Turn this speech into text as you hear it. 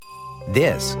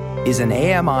This is an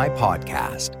AMI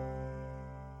podcast.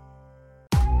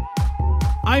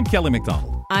 I'm Kelly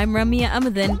McDonald. I'm Ramya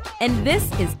Amadin, and this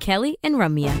is Kelly and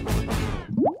Ramya.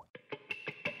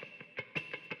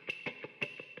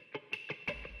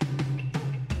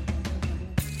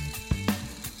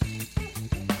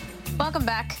 Welcome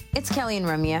back. It's Kelly and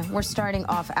Ramya. We're starting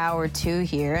off hour 2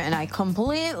 here, and I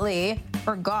completely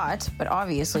forgot, but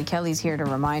obviously Kelly's here to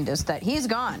remind us that he's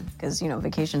gone, because,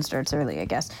 vacation starts early, I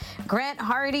guess. Grant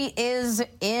Hardy is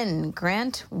in.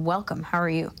 Grant, welcome. How are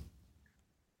you?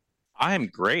 I'm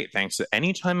great, thanks.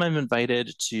 Anytime I'm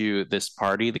invited to this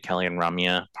party, the Kelly and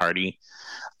Ramya party,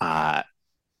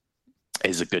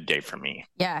 is a good day for me.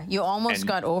 Yeah, you almost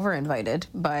got over-invited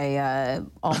by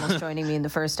almost joining me in the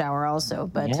first hour also.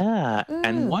 But yeah,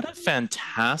 and what a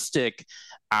fantastic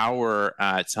hour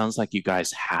it sounds like you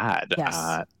guys had.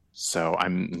 Yes. So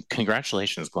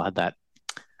congratulations, glad that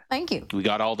thank you. We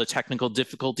got all the technical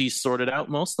difficulties sorted out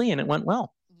mostly, and it went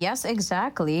well. Yes,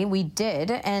 exactly. We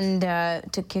did. And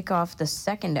to kick off the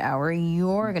second hour,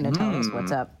 you're going to tell us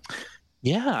what's up.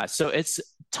 Yeah, so it's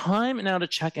time now to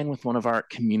check in with one of our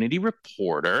community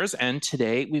reporters. And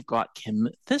today we've got Kim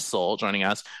Thistle joining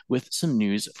us with some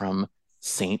news from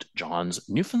St. John's,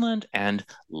 Newfoundland and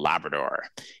Labrador.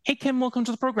 Hey, Kim, welcome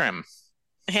to the program.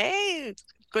 Hey,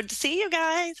 good to see you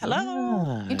guys. Hello.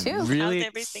 Yeah, you too. Really How's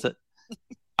everything?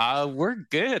 We're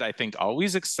good, I think.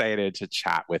 Always excited to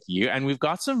chat with you. And we've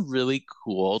got some really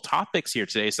cool topics here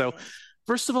today. So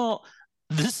first of all,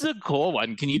 this is a cool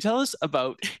one. Can you tell us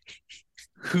about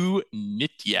who knit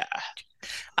ya?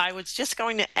 I was just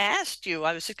going to ask you,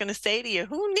 I was just going to say to you,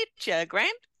 who knit ya,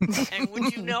 Grant? And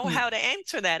would you know how to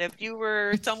answer that if you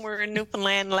were somewhere in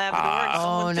Newfoundland, Labrador, and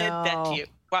someone said that to you?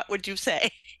 What would you say?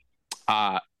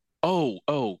 Crap.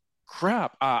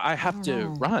 I have to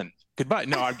run. Goodbye.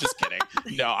 No, I'm just kidding.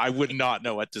 No, I would not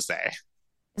know what to say.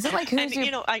 Is it like who's and,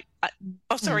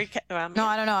 sorry. No,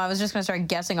 I don't know. I was just going to start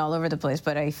guessing all over the place,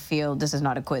 but I feel this is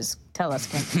not a quiz. Tell us,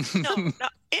 Kim. No. In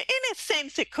a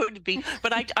sense, it could be,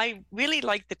 but I really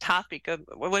like the topic of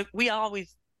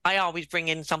I always bring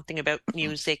in something about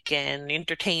music and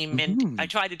entertainment. I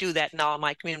try to do that in all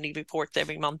my community reports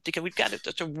every month because we've got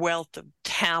such a wealth of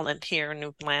talent here in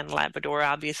Newfoundland and Labrador,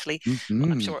 obviously.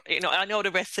 I'm sure, I know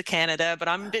the rest of Canada, but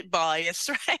I'm a bit biased,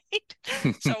 right?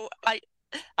 So I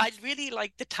really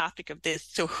like the topic of this.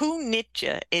 So who knit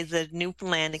ya is a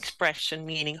Newfoundland expression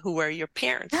meaning who are your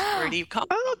parents? Where do you come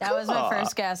from? That was my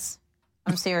first guess.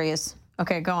 I'm serious.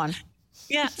 Okay, go on.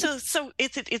 Yeah, so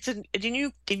it's a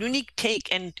unique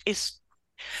take, and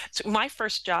so my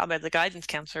first job as a guidance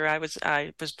counselor, I was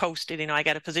posted. I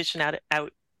got a position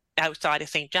outside of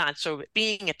St. John's. So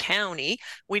being a townie,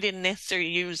 we didn't necessarily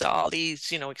use all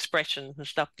these expressions and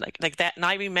stuff like that. And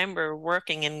I remember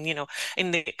working I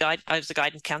was a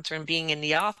guidance counselor and being in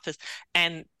the office,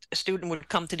 and a student would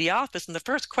come to the office, and the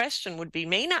first question would be,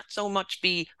 may not so much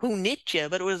be who knit you,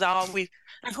 but it was always,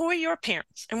 and who are your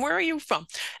parents and where are you from?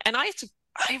 And I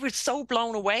was so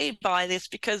blown away by this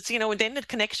because, and then the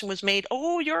connection was made,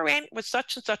 oh, your aunt was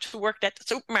such and such who worked at the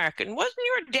supermarket, and wasn't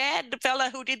your dad the fella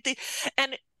who did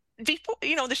and before,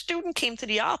 the student came to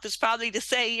the office probably to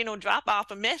say, drop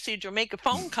off a message or make a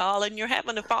phone call, and you're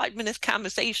having a 5-minute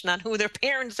conversation on who their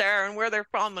parents are and where they're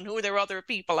from and who their other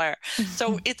people are.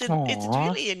 So it's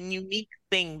really a unique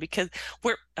thing because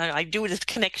I do this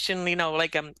connection,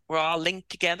 we're all linked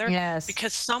together. Yes.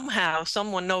 Because somehow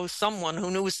someone knows someone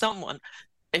who knew someone.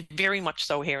 Very much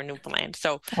so here in Newfoundland.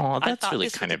 So that's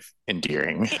really kind of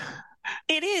endearing.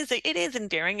 It is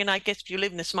endearing, and I guess if you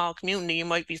live in a small community, you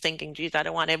might be thinking, geez, I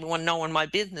don't want everyone knowing my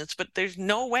business, but there's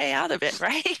no way out of it,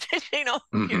 right?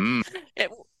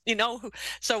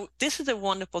 So this is a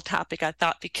wonderful topic, I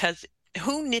thought, because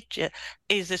Who Knit Ya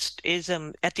is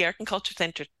at the Art and Culture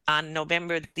Centre on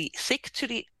November the 6th to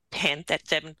the 10th at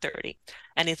 7:30,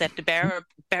 and is at the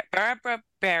Barbara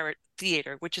Barrett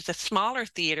Theatre, which is a smaller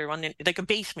theatre like a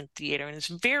basement theatre, and it's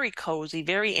very cozy,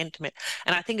 very intimate.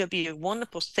 And I think it'd be a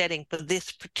wonderful setting for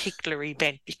this particular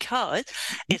event because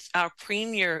it's our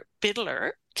premier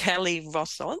fiddler, Kelly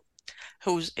Russell,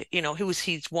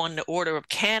 he's won the Order of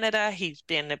Canada. He's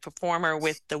been a performer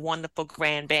with the wonderful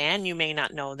Grand Band. You may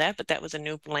not know that, but that was a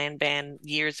Newfoundland band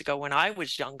years ago when I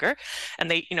was younger. And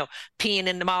they, Peeing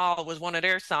in the Mall was one of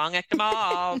their songs. At the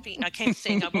mall, I can't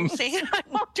sing. I won't sing. I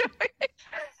won't do it.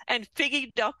 And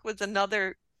Figgy Duck was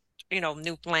another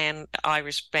Newfoundland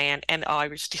Irish band and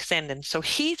Irish descendants. So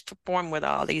he's performed with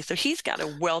all these. So he's got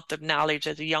a wealth of knowledge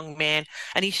as a young man,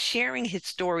 and he's sharing his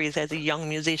stories as a young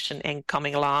musician and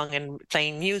coming along and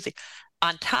playing music.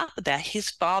 On top of that,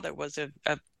 his father was a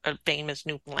a famous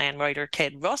Newfoundland writer,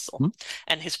 Ted Russell.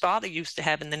 And his father used to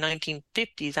have in the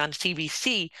 1950s on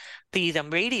CBC these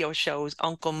radio shows,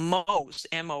 Uncle Moe's,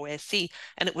 MOSC,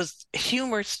 and it was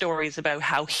humor stories about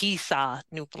how he saw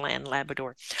Newfoundland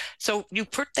Labrador. So you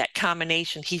put that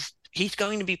combination, he's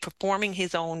going to be performing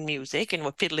his own music and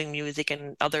with fiddling music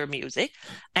and other music,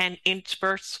 and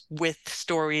interspersed with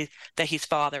stories that his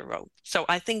father wrote. So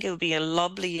I think it would be a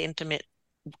lovely, intimate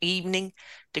evening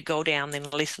to go down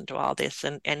and listen to all this.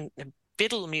 And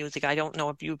fiddle music, I don't know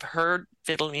if you've heard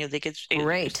fiddle music. It's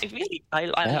great. I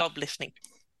love listening.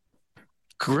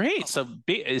 Great. So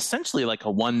essentially like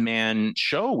a one-man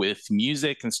show with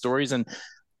music and stories and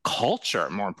culture,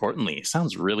 more importantly.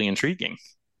 Sounds really intriguing.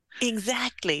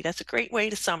 Exactly. That's a great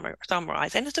way to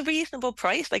summarize. And it's a reasonable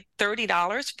price, like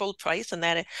 $30 full price, and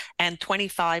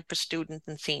 $25 for students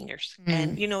and seniors.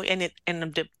 And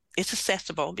it's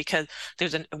accessible because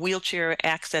there's a wheelchair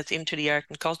access into the Art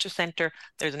and Culture Center.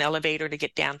 There's an elevator to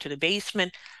get down to the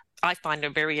basement. I find they're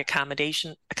very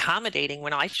accommodating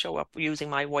when I show up using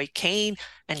my white cane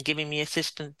and giving me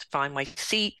assistance to find my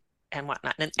seat and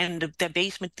whatnot. And the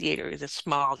basement theater is a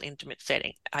small, intimate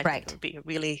setting. I think it would be a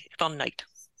really fun night.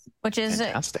 Which is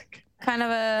fantastic. Kind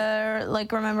of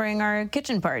like remembering our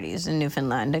kitchen parties in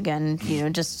Newfoundland. Again,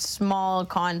 just small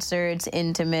concerts,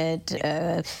 intimate,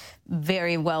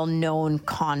 very well-known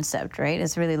concept, right?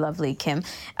 It's really lovely, Kim.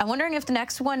 I'm wondering if the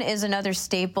next one is another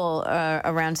staple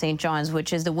around St. John's,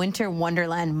 which is the Winter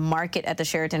Wonderland Market at the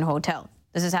Sheraton Hotel.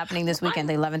 This is happening this weekend,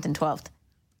 the 11th and 12th.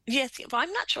 Yes, well,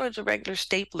 I'm not sure it's a regular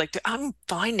staple. Like I'm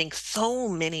finding so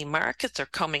many markets are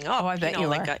coming up. Oh, I bet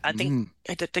you are. I think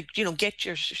get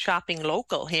your shopping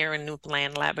local here in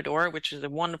Newfoundland, Labrador, which is a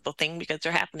wonderful thing because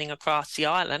they're happening across the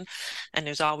island. And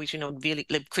there's always, really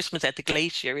Christmas at the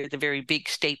Glacier is a very big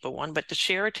staple one. But the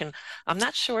Sheraton, I'm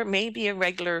not sure, maybe a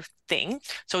regular thing.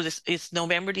 So this is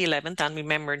November the 11th on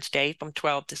Remembrance Day from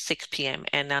 12 to 6 p.m.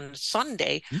 And on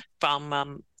Sunday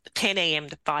from 10 a.m.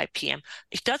 to 5 p.m.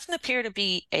 It doesn't appear to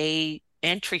be a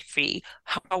entry fee.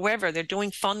 However, they're doing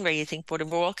fundraising for the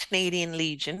Royal Canadian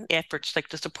Legion efforts, like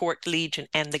to support the Legion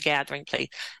and the Gathering Place.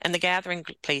 And the Gathering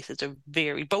Places are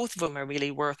both of them are really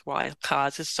worthwhile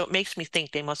causes. So it makes me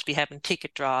think they must be having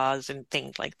ticket draws and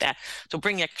things like that. So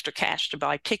bring extra cash to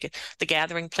buy tickets. The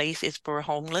Gathering Place is for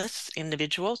homeless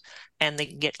individuals, and they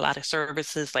can get a lot of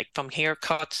services like from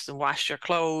haircuts and wash your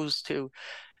clothes to,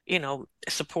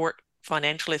 support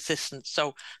financial assistance.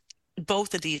 So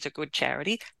both of these are good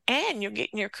charity, and you're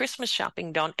getting your Christmas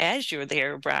shopping done as you're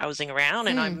there browsing around.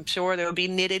 And I'm sure there'll be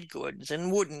knitted goods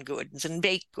and wooden goods and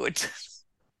baked goods.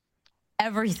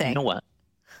 Everything. You know what?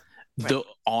 Right.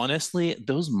 Honestly,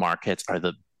 those markets are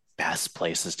the best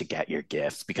places to get your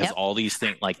gifts because all these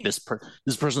things, like this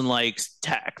person likes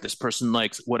tech, this person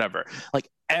likes whatever. Like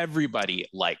everybody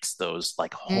likes those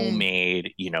like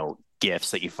homemade,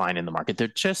 gifts that you find in the market. They're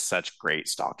just such great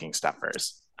stocking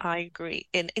stuffers. I agree.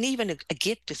 And even a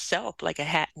gift itself, like a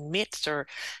hat and mitts,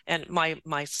 and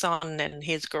my son and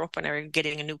his girlfriend are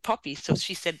getting a new puppy. So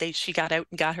she said she got out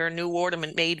and got her a new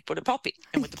ornament made for the puppy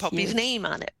and with the puppy's name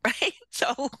on it, right?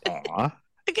 So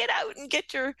get out and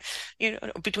get your,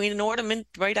 between an ornament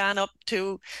right on up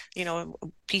to, a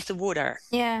piece of wood art.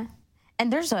 Yeah.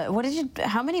 And there's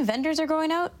how many vendors are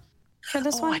going out for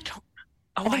this one?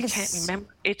 I can't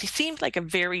remember. It seems like a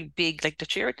very big, like the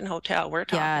Sheraton Hotel. We're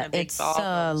talking a big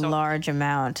ballroom. It's a large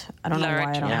amount. I don't know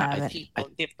why I don't have it. People,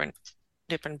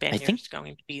 different venues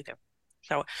going to be there.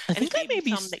 So I think that may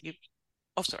be some that you.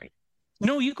 Oh, sorry.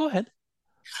 No, you go ahead.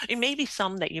 It may be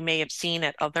some that you may have seen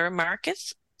at other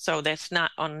markets. So that's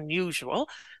not unusual.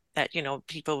 That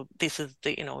people. This is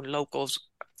the locals,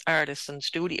 artists, and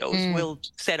studios will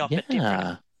set up at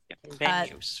different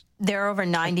venues. There are over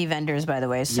 90 vendors, by the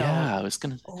way. So yeah, I was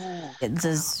gonna.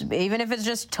 Even if it's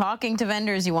just talking to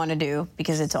vendors you want to do,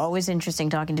 because it's always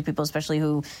interesting talking to people, especially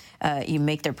who you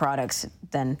make their products.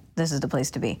 Then this is the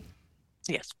place to be.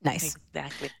 Yes, nice,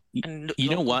 exactly. And you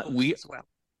know what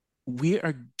we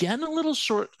are getting a little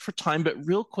short for time, but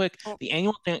real quick, the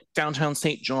annual Downtown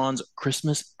St. John's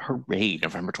Christmas Parade,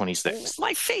 November 26th.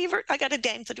 My favorite. I got to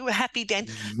dance. I do a happy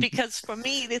dance because for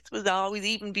me, this was always,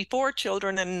 even before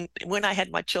children, and when I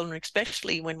had my children,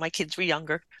 especially when my kids were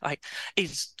younger,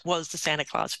 was the Santa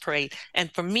Claus Parade.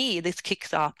 And for me, this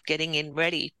kicks off getting in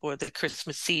ready for the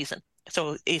Christmas season.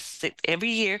 So it's every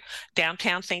year,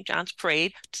 Downtown St. John's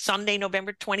Parade, Sunday,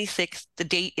 November 26th. The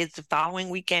date is the following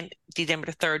weekend, December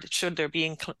the 3rd, should there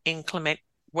be inclement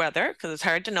weather, because it's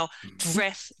hard to know.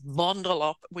 Dress, bundle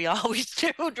up. We always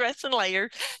do, dress and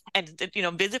layer. And,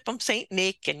 visit from St.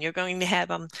 Nick, and you're going to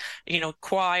have,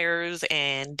 choirs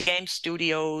and dance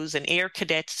studios and air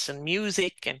cadets and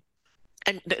music. And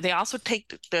and they also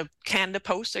take the Canada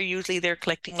Post are usually there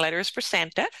collecting letters for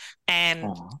Santa, and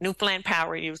Newfoundland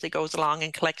Power usually goes along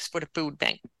and collects for the food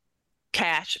bank,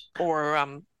 cash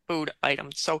or food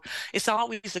items. So it's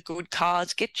always a good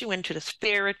cause, get you into the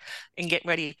spirit and get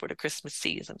ready for the Christmas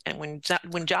season. And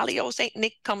when Jolly Old Saint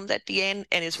Nick comes at the end,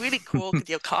 and it's really cool because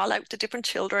you'll call out to different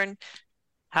children.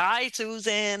 Hi,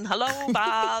 Susan. Hello,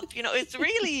 Bob. It's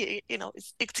really,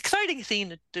 it's exciting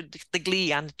seeing the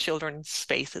glee on the children's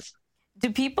faces.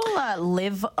 Do people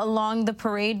live along the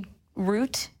parade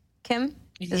route, Kim?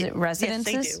 Is it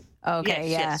residences? Yes, they do. Okay,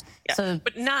 yes. So,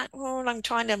 but not. Well, I'm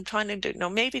trying to do. No,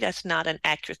 maybe that's not an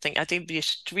accurate thing. I think it'd be a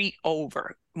street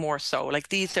over more so. Like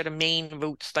these are the main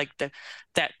routes, like the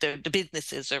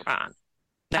businesses are on.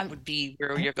 That would be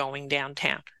where you're going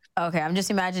downtown. Okay, I'm just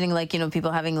imagining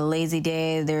people having a lazy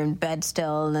day. They're in bed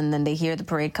still, and then they hear the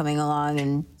parade coming along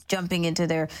and jumping into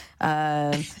their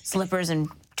slippers and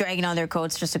dragging on their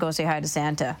coats just to go say hi to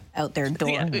Santa out their door.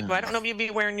 Yeah, I don't know if you'd be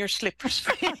wearing your slippers.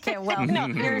 Okay, well, no,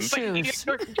 your shoes.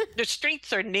 The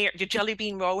streets are near, the Jelly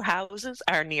Bean Row houses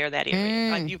are near that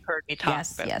area. You've heard me talk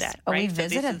about that, right? We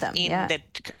visited them, in the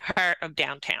heart of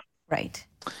downtown. Right.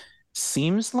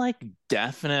 Seems like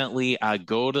definitely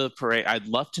go to the parade. I'd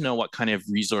love to know what kind of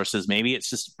resources. Maybe it's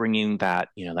just bringing that,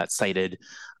 that sighted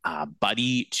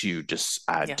buddy to just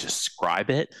describe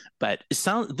it. But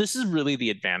this is really the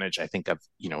advantage, I think, of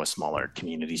a smaller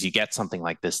communities. You get something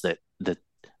like this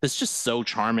that's just so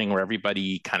charming, where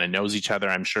everybody kind of knows each other.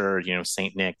 I'm sure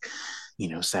Saint Nick,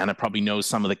 Santa probably knows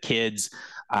some of the kids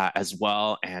as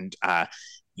well, and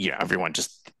everyone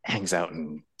just hangs out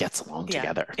and gets along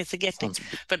together. It's a getting.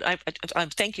 But I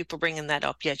thank you for bringing that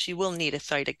up. Yes, you will need a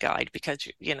sighted guide because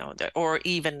or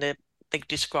even they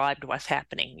described what's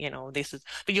happening. This is.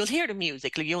 But you'll hear the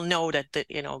music. You'll know that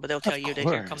but they'll tell you that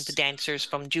here comes the dancers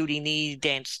from Judy Nee's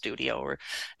dance studio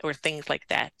or things like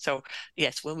that. So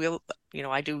yes, we'll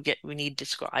we need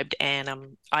described,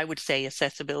 and I would say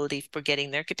accessibility for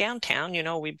getting there. Downtown,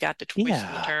 we've got the twists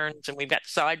and turns, and we've got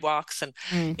sidewalks, and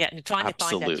and trying to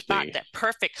find that spot, that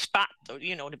perfect spot,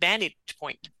 the vantage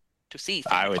point to see.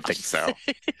 I would think so.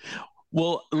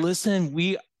 Well, listen,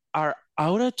 we are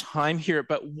out of time here,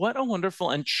 but what a wonderful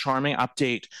and charming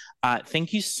update.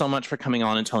 Thank you so much for coming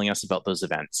on and telling us about those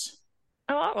events.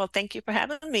 Oh, well, thank you for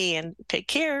having me, and take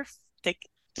care. See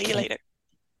you later.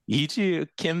 You too.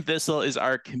 Kim Thistle is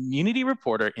our community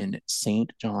reporter in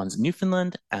St. John's,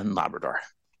 Newfoundland and Labrador.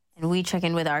 And we check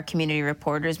in with our community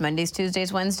reporters Mondays,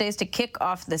 Tuesdays, Wednesdays to kick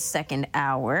off the second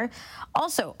hour.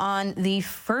 Also, on the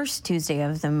first Tuesday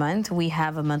of the month, we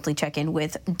have a monthly check-in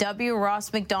with W.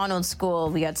 Ross Macdonald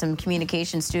School. We got some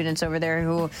communication students over there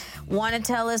who want to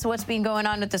tell us what's been going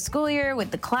on with the school year, with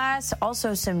the class,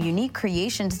 also some unique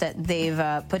creations that they've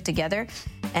put together.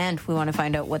 And we want to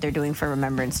find out what they're doing for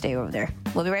Remembrance Day over there.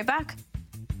 We'll be right back.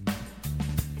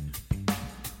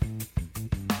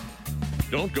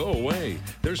 Don't go away.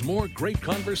 There's more great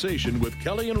conversation with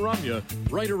Kelly and Ramya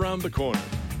right around the corner.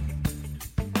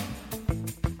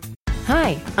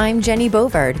 Hi, I'm Jenny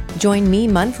Bovard. Join me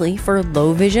monthly for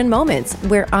Low Vision Moments,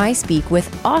 where I speak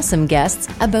with awesome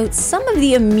guests about some of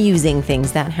the amusing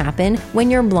things that happen when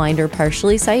you're blind or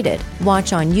partially sighted.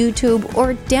 Watch on YouTube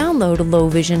or download Low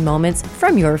Vision Moments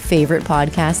from your favorite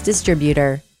podcast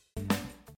distributor.